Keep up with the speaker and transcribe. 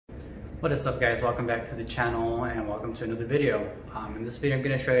What is up, guys? Welcome back to the channel and welcome to another video. In this video I'm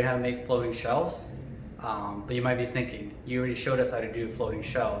going to show you how to make floating shelves, but you might be thinking, you already showed us how to do floating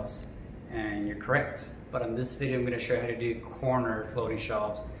shelves, and you're correct. But in this video I'm going to show you how to do corner floating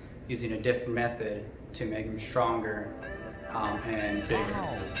shelves using a different method to make them stronger and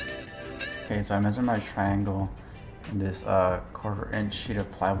bigger. Okay, so I measured my triangle in this 1/4 inch sheet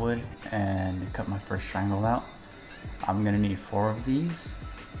of plywood and cut my first triangle out. I'm going to need 4 of these.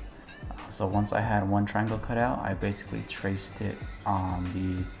 So once I had one triangle cut out, I basically traced it on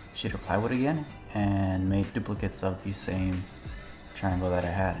the sheet of plywood again and made duplicates of the same triangle that I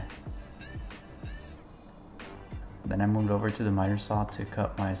had. Then I moved over to the miter saw to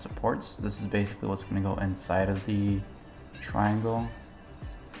cut my supports. This is basically what's going to go inside of the triangle.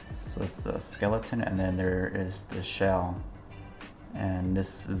 So it's the skeleton, and then there is the shell, and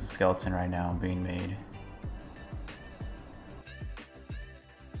this is the skeleton right now being made.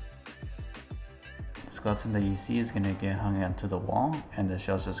 The skeleton that you see is going to get hung onto the wall, and the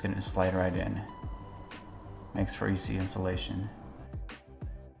shell is just going to slide right in. Makes for easy installation.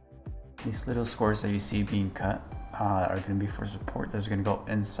 These little squares that you see being cut are going to be for support. That's going to go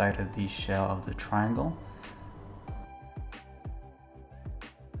inside of the shell of the triangle.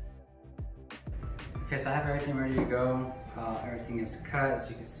 Okay, so I have everything ready to go. Everything is cut, as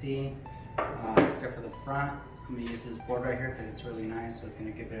you can see, except for the front. I'm going to use this board right here because it's really nice, so it's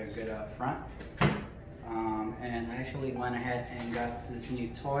going to give it a good front. And I actually went ahead and got this new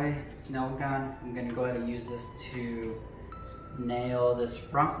toy. It's nail gun. I'm going to go ahead and use this to nail this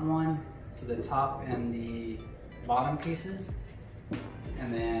front one to the top and the bottom pieces.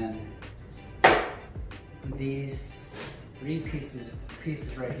 And then these 3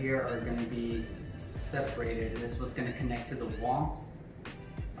 pieces right here are going to be separated. This is what's going to connect to the wall.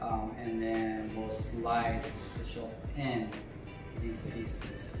 And then we'll slide the shelf in these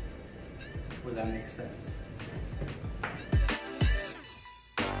pieces. Hopefully that makes sense.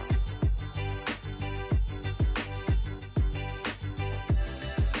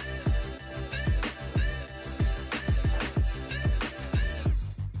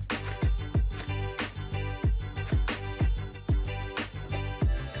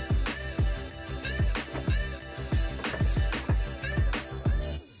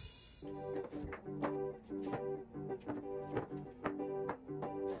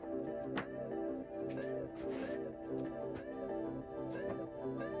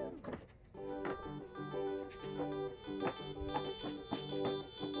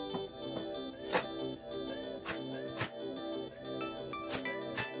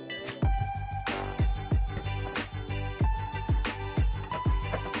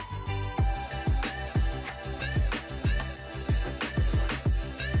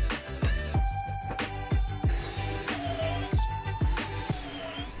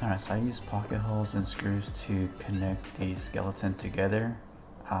 Alright, so I use pocket holes and screws to connect the skeleton together.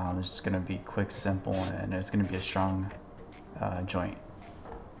 It's just going to be quick, simple, and it's going to be a strong joint.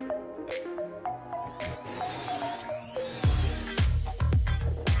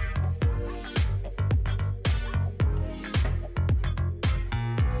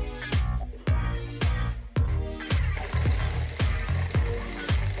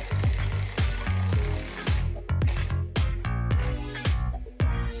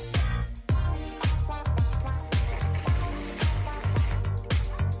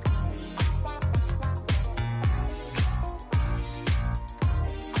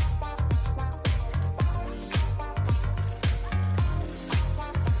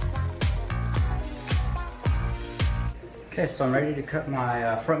 Okay, so I'm ready to cut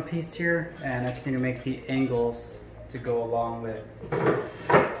my front piece here, and I just need to make the angles to go along with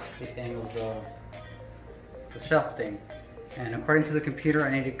the angles of the shelf thing. And according to the computer, I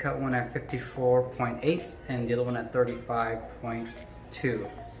need to cut one at 54.8 and the other one at 35.2. I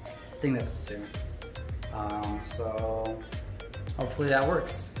think that's a 2. So hopefully that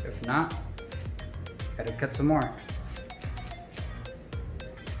works. If not, gotta cut some more.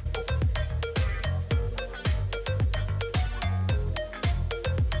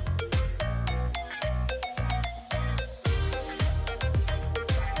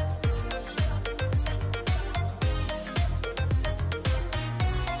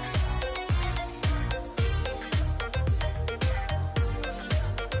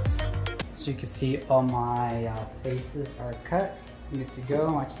 So you can see all my faces are cut, good to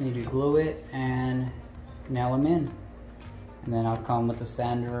go. I just need to glue it and nail them in. And then I'll come with the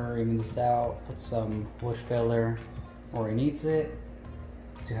sander, even this out, put some wood filler where it needs it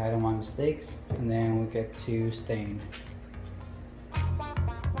to hide all my mistakes, and then we get to stain.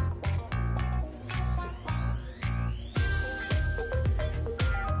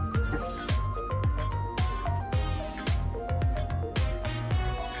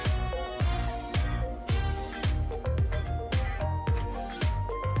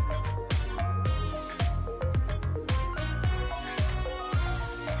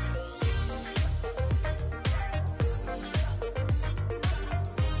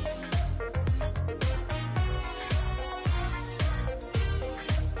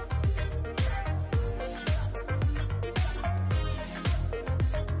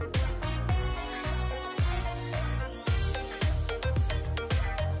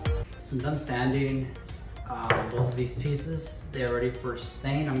 So I'm done sanding both of these pieces. They're ready for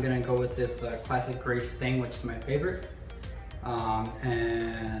stain. I'm gonna go with this classic gray stain, which is my favorite.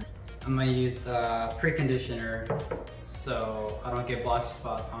 And I'm gonna use pre-conditioner so I don't get blotchy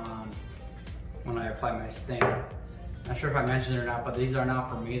spots on when I apply my stain. Not sure if I mentioned it or not, but these are not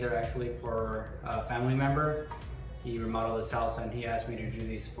for me. They're actually for a family member. He remodeled his house and he asked me to do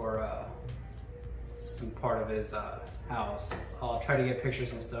these for some part of his house. I'll try to get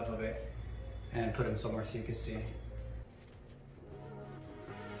pictures and stuff of it and put them somewhere so you can see.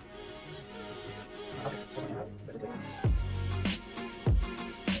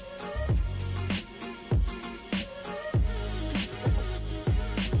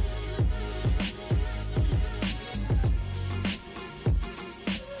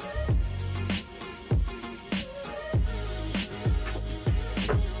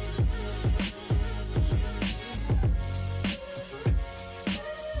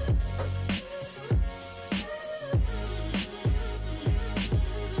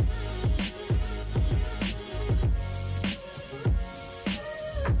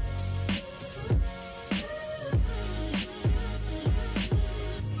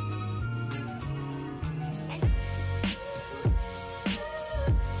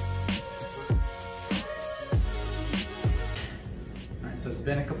 So it's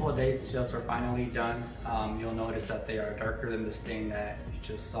been a couple of days, the shelves are finally done. You'll notice that they are darker than the stain that you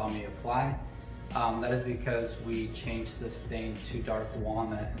just saw me apply. That is because we changed the stain to dark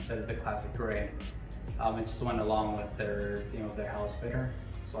walnut instead of the classic gray. It just went along with their, their house better.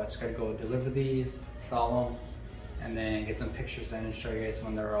 So I just gotta go deliver these, install them, and then get some pictures in and show you guys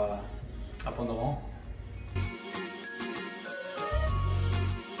when they're up on the wall.